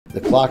The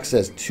clock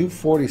says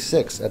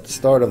 2:46 at the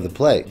start of the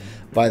play.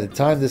 By the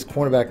time this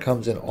cornerback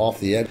comes in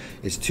off the edge,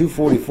 it's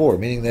 2:44,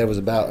 meaning there was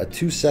about a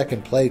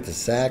 2-second play to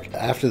sack.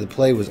 After the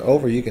play was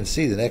over, you can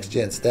see the next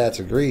gen stats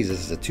agrees this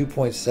is a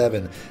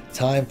 2.7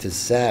 time to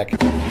sack.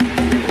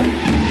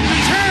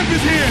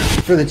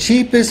 For the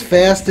cheapest,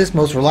 fastest,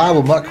 most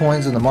reliable MUT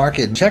coins on the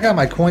market, check out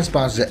my coin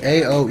sponsors at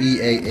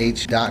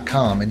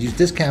aoeah.com and use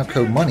discount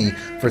code MONEY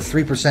for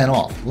 3%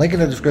 off. Link in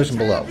the description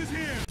below.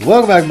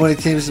 Welcome back, Money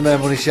Team. This is Mad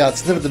Money Shot.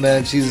 Snippet the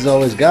Man Cheese as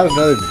always. Got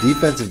another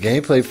defensive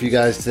gameplay for you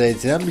guys today.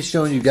 Today I'm going to be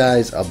showing you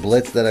guys a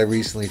blitz that I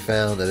recently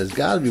found that has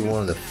got to be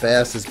one of the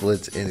fastest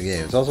blitz in the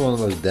game. It's also one of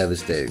the most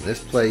devastating.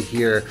 This play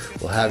here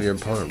will have your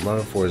opponent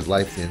running for his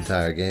life the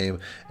entire game,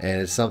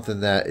 and it's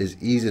something that is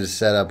easy to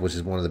set up, which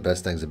is one of the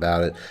best things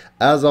about it.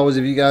 As always,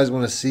 if you guys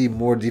want to see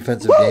more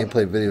defensive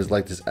gameplay videos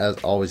like this, as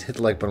always, hit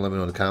the like button, let me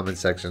know in the comment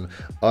section.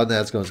 Other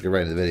than that, let's get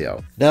right into the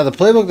video. Now, the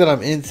playbook that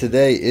I'm in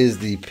today is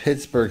the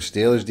Pittsburgh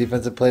Steelers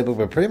defensive playbook,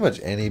 but pretty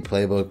much any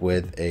playbook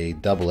with a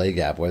double A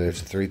gap, whether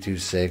it's a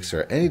 3-2-6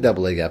 or any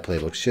double A gap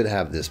playbook, should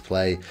have this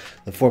play.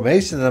 The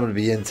formation that I'm going to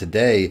be in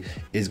today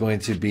is going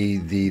to be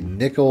the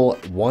nickel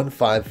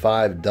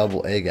 1-5-5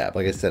 double A gap.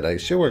 Like I said, I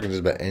should work in just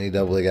about any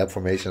double A gap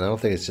formation. I don't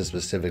think it's just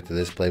specific to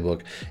this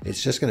playbook.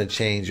 It's just going to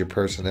change your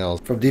personnel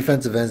from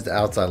defensive ends to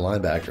outside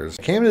linebackers.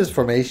 I came to this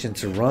formation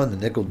to run the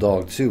nickel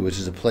dog 2, which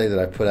is a play that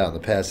I put out in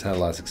the past and had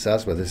a lot of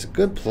success with. It's a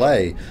good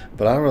play,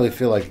 but I don't really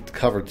feel like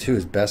cover 2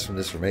 is best from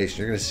this formation.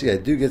 You're going to see I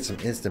do get some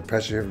instant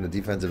pressure here from the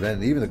defensive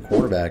end, and even the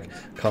quarterback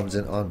comes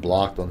in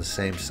unblocked on the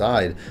same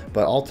side,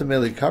 but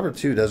ultimately cover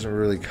 2 doesn't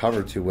really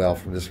cover too well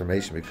from this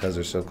formation because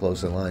they're so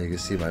close in line. You can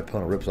see my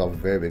opponent rips off a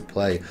very big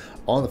play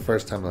on the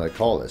first time that I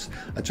call this.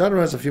 I tried to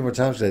run this a few more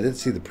times because I did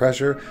see the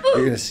pressure.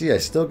 You're going to see I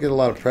still get a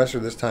lot of pressure,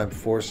 this time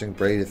forcing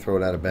Brady to throw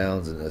it out of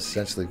bounds and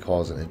essentially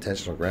cause an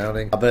intentional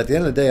grounding. But at the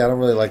end of the day, I don't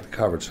really like the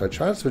coverage, so I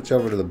try to switch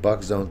over to the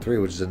Buck Zone 3,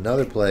 which is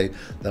another play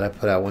that I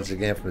put out once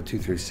again from the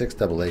 2-3-6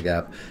 double A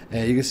gap.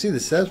 And you can see the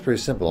setup's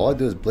pretty simple. All I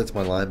do is blitz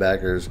my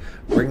linebackers,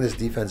 bring this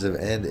defensive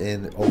end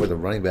in over the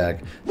running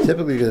back.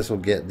 Typically, this will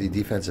get the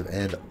defensive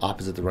end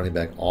opposite the running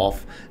back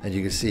off, and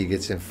you can see he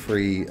gets in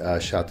free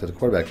shot to the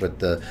quarterback, but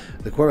the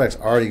quarterback's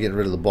already getting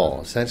rid of the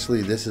ball.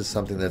 Essentially, this is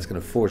something that's going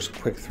to force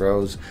quick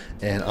throws,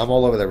 and I'm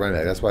all over that running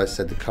back. That's why I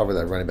said to cover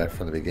that running back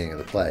from the beginning of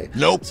the play.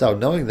 Nope. So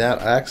knowing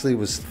that, I actually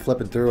was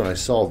flipping through and I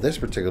saw this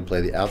particular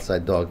play, the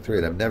outside dog 3,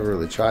 and I've never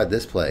really tried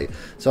this play.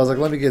 So I was like,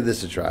 let me give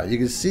this a try. You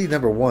can see,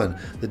 number one,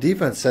 the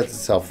defense sets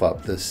itself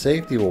up. The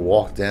safety will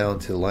walk down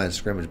to the line of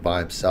scrimmage by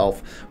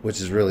himself,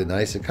 which is really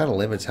nice. It kind of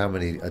limits how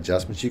many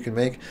adjustments you can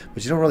make,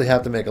 but you don't really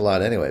have to make a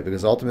lot anyway,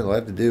 because ultimately all I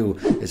have to do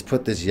is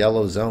put this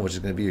yellow zone, which is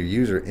going to be your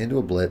user, into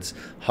a blitz,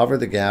 hover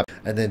the gap,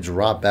 and then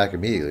drop back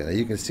immediately. Now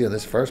you can see on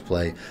this first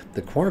play,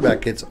 the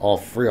cornerback gets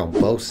off free on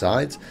both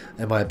sides,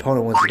 and my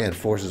opponent once again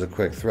forces a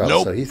quick throw.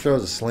 Nope. So he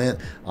throws a slant,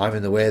 I'm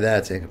in the way of that,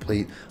 it's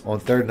incomplete. On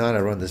 3rd and 9, I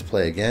run this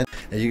play again,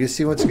 and you can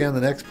see once again on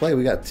the next play,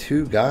 we got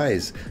 2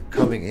 guys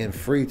coming in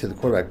free to the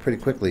quarterback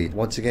pretty quickly.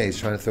 Once again, he's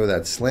trying to throw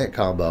that slant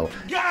combo,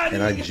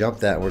 and I jump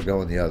that and we're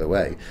going the other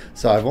way.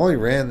 So I've only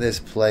ran this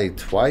play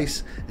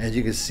twice, and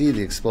you can see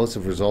the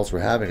explosive results we're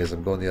having as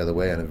I'm going the other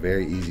way on a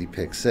very easy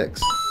pick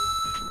 6.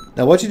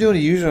 Now, what you do in a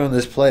user on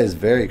this play is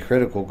very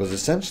critical, because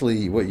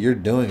essentially what you're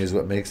doing is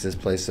what makes this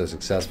play so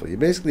successful. You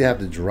basically have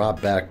to drop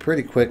back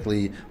pretty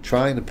quickly,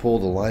 trying to pull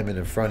the lineman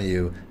in front of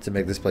you to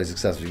make this play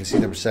successful. You can see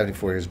number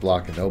 74 here is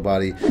blocking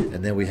nobody,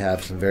 and then we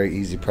have some very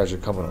easy pressure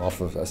coming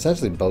off of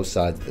essentially both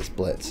sides of this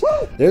blitz.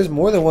 There's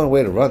more than one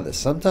way to run this.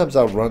 Sometimes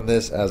I'll run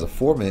this as a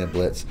 4-man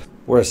blitz,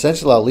 where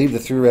essentially I'll leave the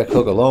 3-rec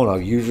hook alone.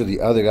 I'll usually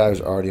the other guy who's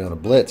already on a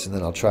blitz, and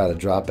then I'll try to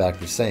drop back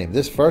the same.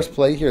 This first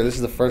play here, this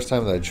is the first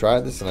time that I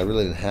tried this, and I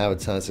really didn't have a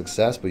ton of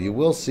success, but you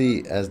will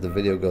see as the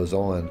video goes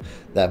on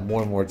that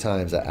more and more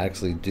times I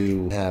actually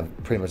do have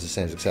pretty much the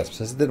same success. But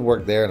since it didn't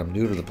work there and I'm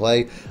new to the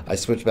play, I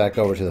switched back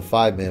over to the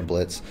 5-man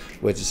blitz,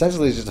 which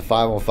essentially is just a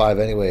 5-on-5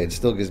 anyway. It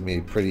still gives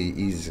me pretty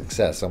easy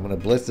success. So I'm going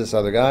to blitz this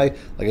other guy.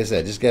 Like I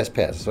said, just guess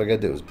pass. That's what I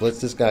got to do is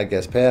blitz this guy,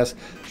 guess pass,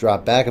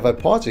 drop back. If I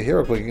pause it here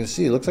real quick, you can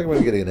see it looks like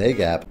we're getting an A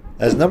gap.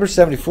 As number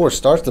 74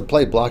 starts the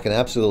play blocking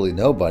absolutely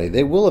nobody,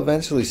 they will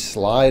eventually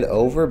slide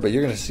over, but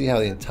you're going to see how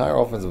the entire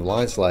offensive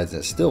line slides,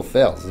 and it still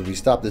fails. As we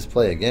stop this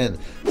play again,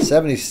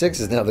 76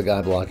 is now the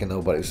guy blocking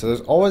nobody. So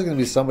there's always going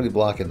to be somebody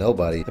blocking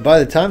nobody. And by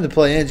the time the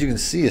play ends, you can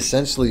see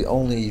essentially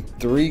only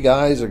 3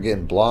 guys are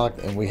getting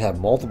blocked, and we have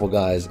multiple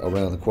guys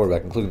around the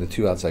quarterback, including the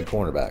 2 outside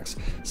cornerbacks.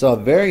 So a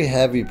very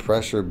heavy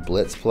pressure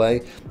blitz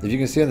play. If you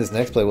can see on this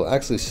next play, we'll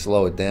actually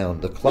slow it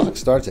down. The clock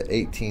starts at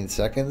 18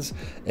 seconds,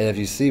 and if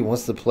you see,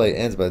 once the play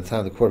ends, by the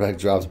time the quarterback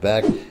drops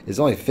back, there's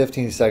only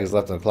 15 seconds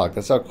left on the clock.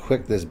 That's how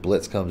quick this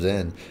blitz comes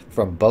in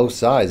from both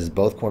sides, as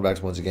both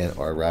cornerbacks once again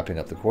are wrapping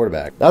up the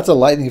quarterback. That's a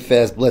lightning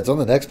fast blitz. On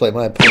the next play,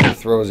 my opponent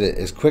throws it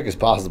as quick as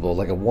possible,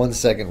 like a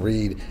 1-second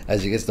read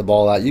as he gets the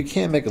ball out. You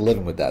can't make a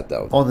living with that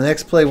though. On the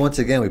next play, once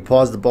again, we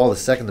pause the ball the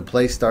second the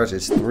play starts.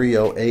 It's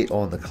 3:08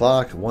 on the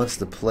clock. Once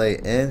the play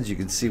ends, you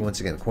can see once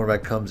again the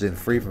cornerback comes in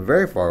free from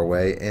very far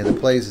away, and the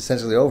play is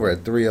essentially over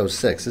at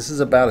 3:06. This is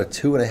about a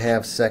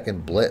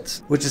 2.5-second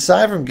blitz, which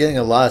aside from getting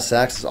a lot of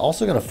sacks is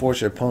also going to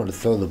force your opponent to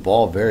throw the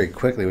ball very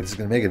quickly, which is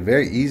going to make it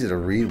very easy to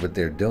read what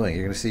they're doing.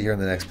 You're going to see here in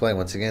the next play,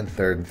 once again,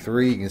 3rd and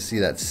 3. You can see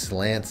that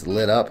slants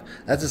lit up.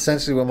 That's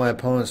essentially what my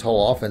opponent's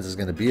whole offense is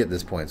going to be at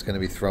this point. It's going to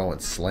be throwing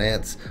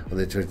slants.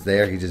 Whether it's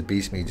there, he just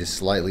beats me just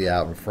slightly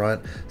out in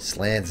front.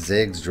 Slants,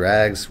 zigs,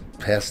 drags,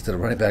 passes to the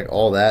running back,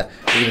 all that.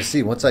 You're going to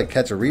see once I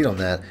catch a read on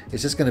that,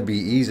 it's just going to be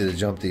easy to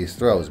jump these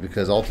throws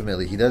because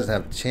ultimately he doesn't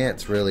have a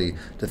chance really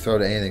to throw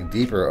to anything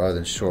deeper other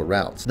than short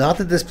routes. Not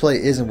that this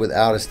play isn't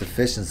without its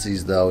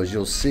deficiencies though, as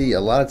you'll see a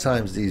lot of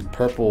times these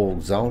purple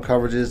zone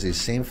coverages, these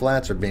seam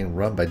flats are being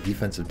run by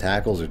defensive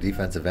tackles or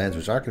defensive ends,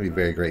 which aren't going to be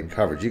very great in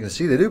coverage. You can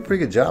see they do a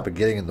pretty good job of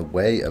getting in the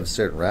way of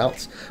certain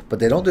routes, but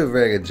they don't do a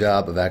very good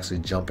job of actually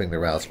jumping the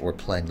routes or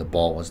playing the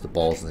ball once the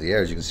ball's in the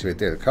air. As you can see right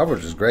there, the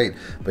coverage is great,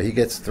 but he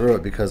gets through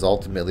it because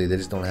ultimately they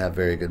just don't have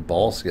very good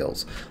ball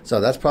skills. So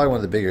that's probably one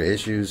of the bigger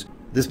issues.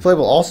 This play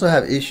will also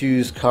have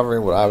issues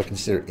covering what I would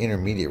consider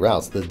intermediate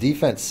routes. The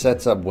defense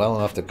sets up well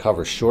enough to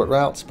cover short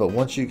routes, but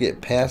once you get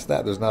past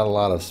that, there's not a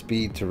lot of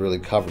speed to really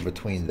cover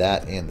between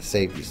that and the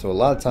safety. So a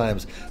lot of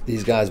times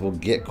these guys will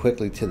get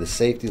quickly to the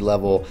safety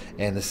level,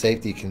 and the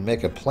safety can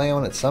make a play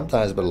on it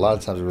sometimes, but a lot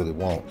of times it really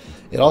won't.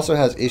 It also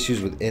has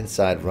issues with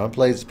inside run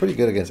plays. It's pretty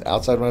good against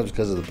outside runners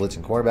because of the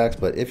blitzing cornerbacks,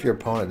 but if your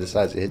opponent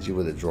decides to hit you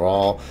with a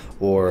draw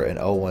or an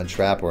 0-1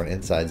 trap or an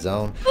inside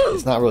zone,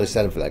 it's not really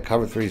set up for that.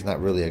 Cover 3 is not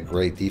really a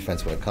great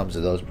defense when it comes to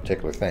those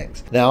particular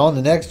things. Now on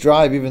the next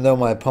drive, even though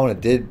my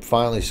opponent did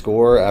finally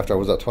score after I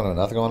was up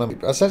 20-0 on him,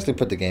 I essentially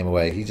put the game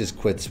away. He just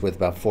quits with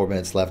about 4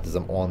 minutes left as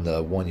I'm on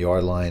the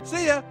 1-yard line.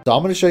 See ya! So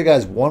I'm going to show you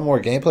guys one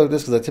more gameplay with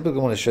this because I typically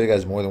want to show you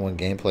guys more than one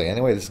gameplay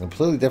anyway. This is a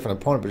completely different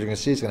opponent, but you're going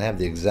to see it's going to have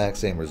the exact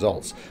same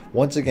results.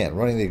 Once again,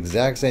 running the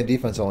exact same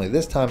defense, only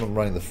this time I'm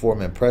running the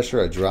 4-man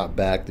pressure. I drop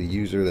back the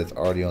user that's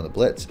already on the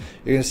blitz.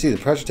 You're going to see the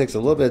pressure takes a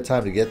little bit of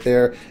time to get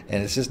there,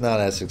 and it's just not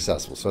as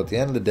successful. So at the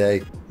end of the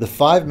day, the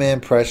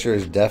 5-man pressure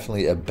is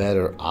definitely a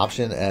better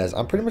option, as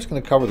I'm pretty much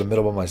going to cover the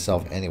middle by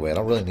myself anyway. I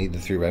don't really need the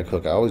 3-red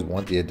hook. I always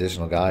want the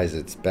additional guys.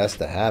 It's best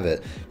to have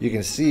it. You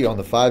can see on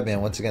the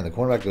 5-man, once again, the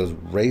cornerback goes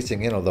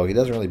racing in, although he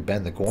doesn't really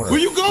bend the corner. Where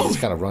you go? He just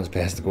kind of runs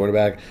past the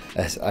quarterback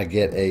as I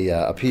get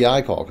a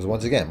PI call, because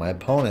once again, my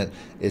opponent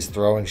is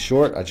throwing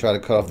short. I try to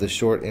cut off the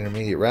short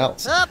intermediate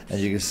routes, and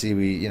you can see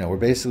we're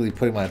basically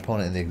putting my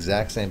opponent in the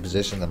exact same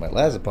position that my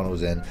last opponent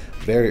was in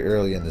very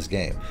early in this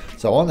game.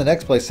 So on the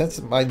next play,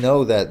 since I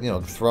know that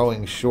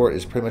throwing short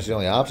is pretty much the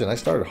only option, I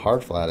started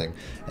hard flatting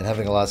and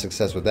having a lot of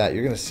success with that.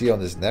 You're going to see on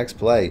this next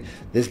play,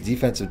 this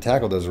defensive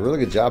tackle does a really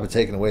good job of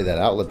taking away that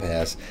outlet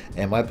pass,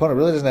 and my opponent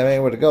really doesn't have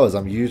anywhere to go as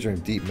I'm using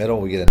deep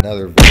middle. We get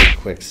another very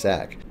quick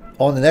sack.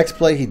 On the next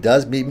play, he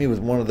does beat me with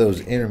one of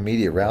those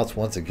intermediate routes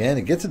once again.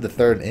 He gets it to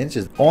 3rd and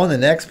inches. On the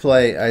next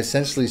play, I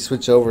essentially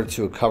switch over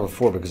to a cover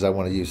 4 because I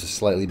want to use a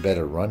slightly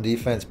better run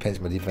defense, pinch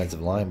my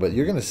defensive line. But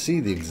you're going to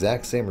see the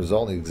exact same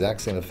result, the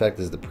exact same effect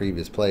as the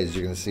previous plays.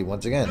 You're going to see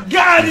once again,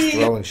 he's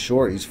throwing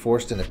short. He's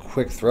forced into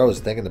quick throws,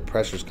 thinking the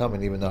pressure's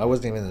coming, even though I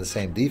wasn't even in the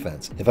same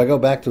defense. If I go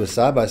back to a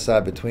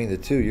side-by-side between the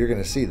two, you're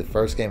going to see the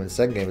first game and the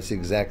second game, it's the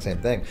exact same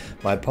thing.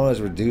 My opponent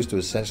is reduced to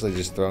essentially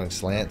just throwing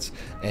slants,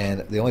 and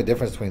the only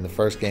difference between the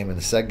first game and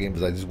the second game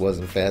is I just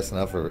wasn't fast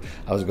enough, or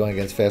I was going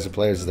against faster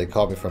players as they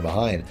caught me from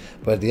behind.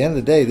 But at the end of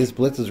the day, this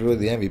blitz is really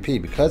the MVP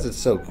because it's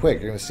so quick.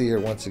 You're going to see here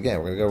once again,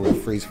 we're going to go over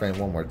the freeze frame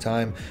one more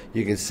time.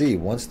 You can see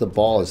once the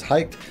ball is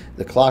hiked,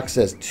 the clock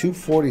says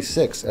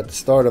 2:46 at the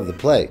start of the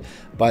play.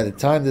 By the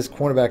time this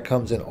cornerback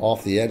comes in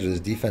off the edge, or this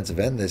defensive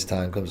end this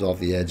time comes off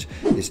the edge,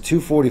 it's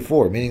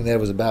 2:44, meaning there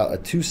was about a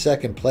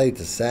 2-second play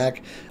to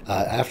sack.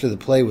 After the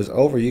play was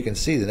over, you can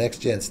see the next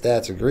gen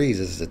stats agrees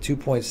this is a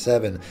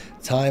 2.7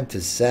 time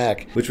to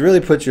sack, which really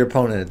puts your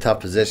opponent in a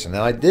tough position.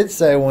 Now I did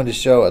say I wanted to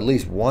show at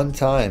least one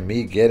time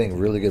me getting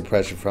really good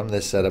pressure from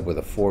this setup with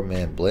a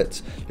 4-man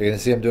blitz. You're going to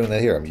see I'm doing that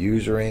here. I'm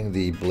using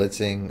the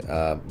blitzing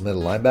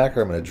middle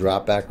linebacker. I'm going to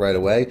drop back right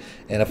away,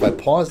 and if I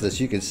pause this,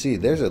 you can see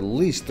there's at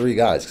least 3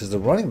 guys because the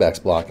running back's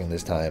blocking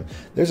this time.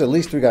 There's at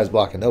least 3 guys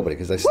blocking nobody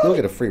because I still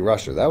get a free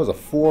rusher. That was a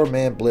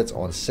 4-man blitz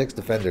on 6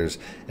 defenders,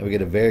 and we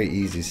get a very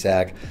easy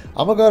sack.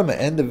 I'm going to go ahead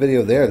and end the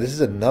video there. This is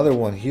another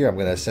one here. I'm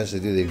going to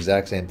essentially do the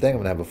exact same thing.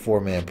 I'm going to have a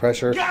 4-man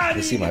pressure.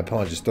 You see my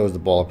opponent just throws the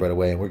ball up right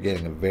away, and we're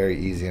getting a very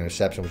easy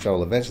interception, which I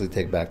will eventually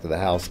take back to the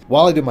house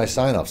while I do my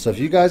sign-off. So if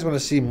you guys want to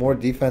see more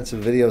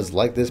defensive videos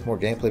like this, more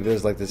gameplay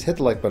videos like this, hit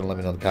the like button and let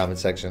me know in the comment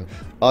section.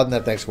 Other than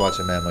that, thanks for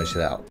watching, man. My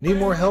shit out. Need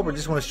more help or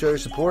just want to show your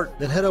support?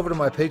 Then head over to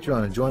my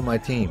Patreon and join my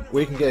team,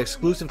 where you can get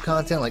exclusive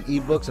content like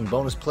ebooks and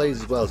bonus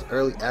plays, as well as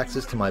early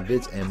access to my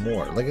vids and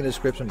more. Link in the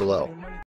description below.